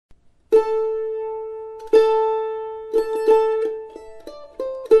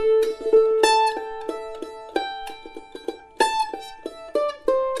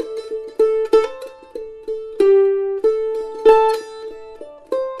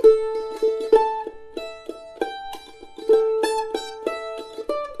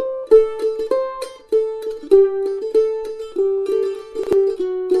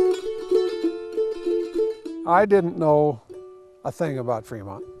I didn't know a thing about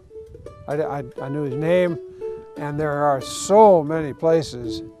Fremont. I knew his name, and there are so many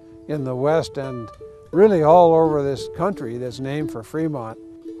places in the West and really all over this country that's named for Fremont.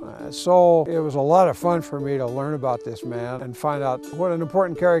 So it was a lot of fun for me to learn about this man and find out what an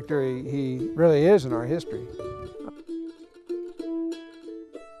important character he really is in our history.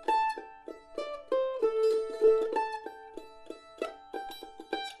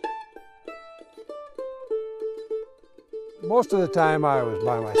 Most of the time I was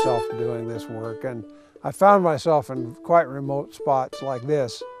by myself doing this work, and I found myself in quite remote spots like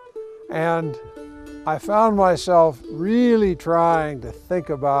this. And I found myself really trying to think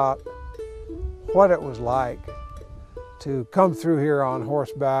about what it was like to come through here on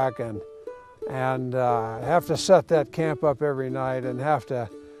horseback and have to set that camp up every night and have to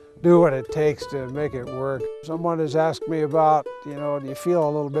do what it takes to make it work. Someone has asked me about, do you feel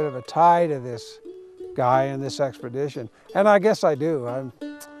a little bit of a tie to this guy in this expedition? And I guess I do.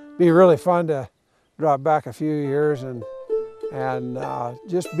 It'd be really fun to drop back a few years and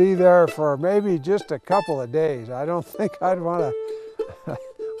just be there for maybe just a couple of days. I don't think I'd want to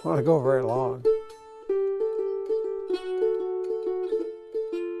go very long.